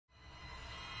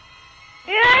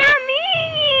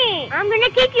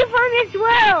gonna kick you from this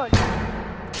world!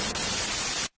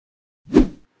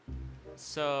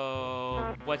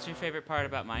 So, what's your favorite part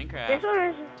about Minecraft? This one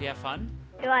is... Do you have fun?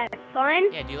 Do I have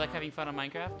fun? Yeah, do you like having fun on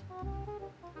Minecraft?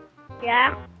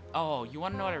 Yeah. Oh, you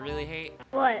wanna know what I really hate?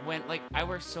 What? When, like, I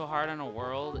work so hard on a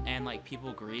world and, like,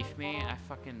 people grief me, I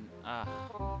fucking,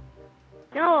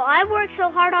 No, I work so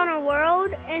hard on a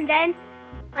world, and then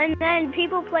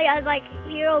people play as like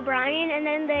Herobrine, and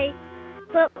then they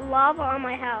put lava on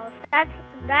my house. That's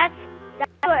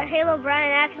what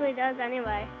Herobrine actually does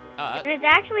anyway. And it's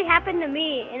actually happened to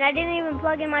me, and I didn't even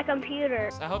plug in my computer.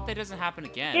 I hope that doesn't happen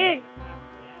again. Dude,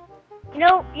 you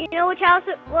know which house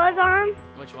it was on?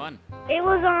 Which one? It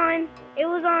was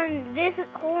on this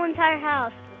whole entire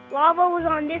house. Lava was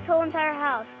on this whole entire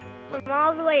house. From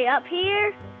all the way up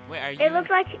here. Wait, are you? It looked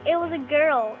like it was a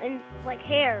girl in like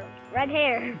hair, red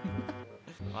hair.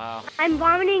 Wow. I'm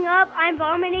vomiting up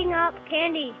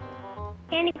candy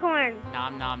corn.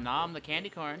 Nom nom nom, the candy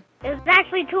corn. It was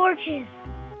actually torches,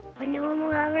 but no one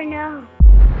will ever know.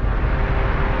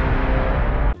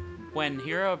 When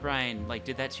Herobrine like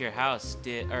did that to your house,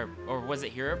 or was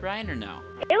it Herobrine or no?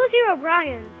 It was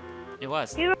Herobrine. It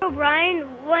was. Herobrine,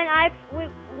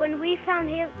 when we found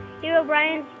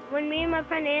Herobrine's, when me and my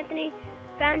friend Anthony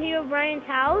found Herobrine's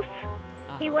house,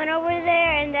 he went over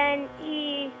there and then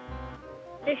he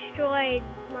destroyed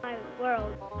my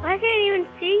world. I can't even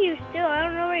see you still. I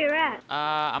don't know where you're at.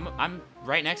 I'm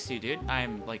right next to you, dude.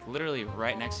 I'm like literally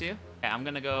right next to you. Okay, I'm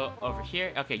gonna go over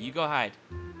here. Okay, you go hide.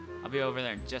 I'll be over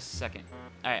there in just a second.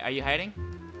 Alright, are you hiding?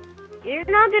 You're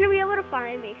not gonna be able to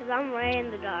find me because I'm way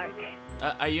in the dark.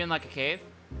 Are you in like a cave?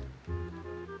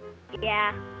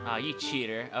 Yeah. Oh, you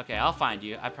cheater. Okay, I'll find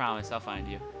you. I promise I'll find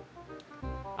you.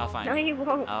 I'll find you. No, you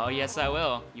won't. Oh, yes, I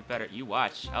will. You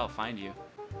watch. I'll find you.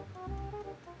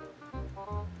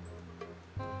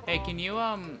 Hey, can you,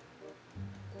 hold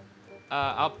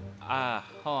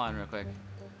on real quick.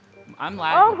 I'm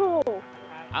lagging. Oh!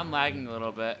 I'm lagging a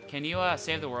little bit. Can you,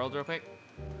 save the world real quick?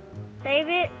 Save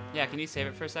it? Yeah, can you save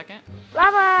it for a second?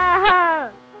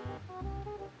 Lava!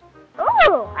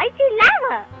 Oh, I see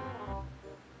lava!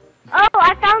 Oh,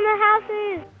 I found the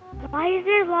houses! Why is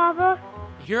there lava?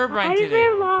 Herobrine Why is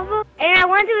there lava? And I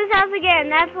went to his house again,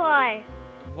 that's why.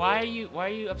 Why are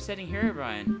you upsetting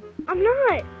Herobrine? I'm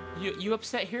not. You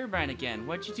upset Herobrine again.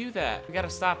 Why'd you do that? We gotta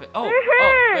stop it. Oh,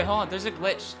 wait, hold on. There's a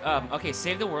glitch. Okay,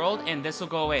 save the world and this will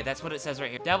go away. That's what it says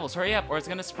right here. Devils, hurry up or it's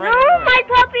gonna spread everywhere. No, my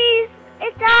puppies!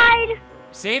 It died!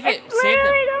 Save it! It's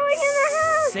literally going in the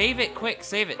house! Save it quick!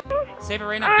 Save it! Save it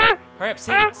right now! Hurry up!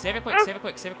 Save it! Save it quick! Save it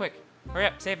quick! Save it quick! Hurry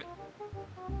up! Save it!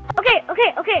 Okay.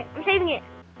 I'm saving it.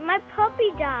 My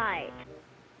puppy died.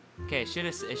 Okay, it should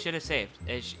have saved.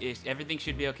 Everything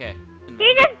should be okay.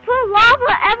 He just put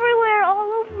lava everywhere,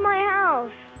 all over my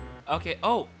house. Okay.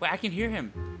 Oh, wait! I can hear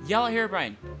him. Yell at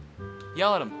Herobrine.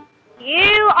 Yell at him.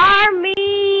 You are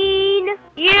mean.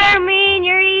 You're mean.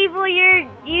 You're evil. You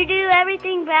do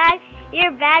everything bad. You're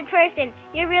a bad person.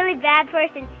 You're a really bad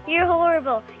person. You're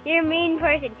horrible. You're a mean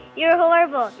person. You're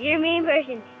horrible. You're a mean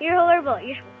person. You're horrible.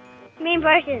 You're a mean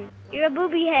person. You're a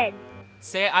booby head.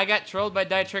 Say I got trolled by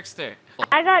DAI Trickster.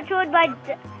 I got trolled by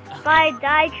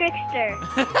DAI Trickster.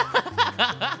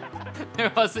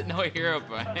 There wasn't no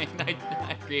Herobrine.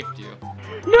 I griefed you.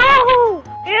 No!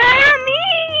 You're not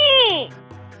me!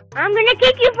 I'm gonna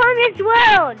kick you from this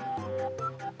world!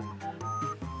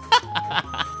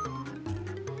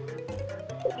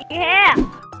 Yeah!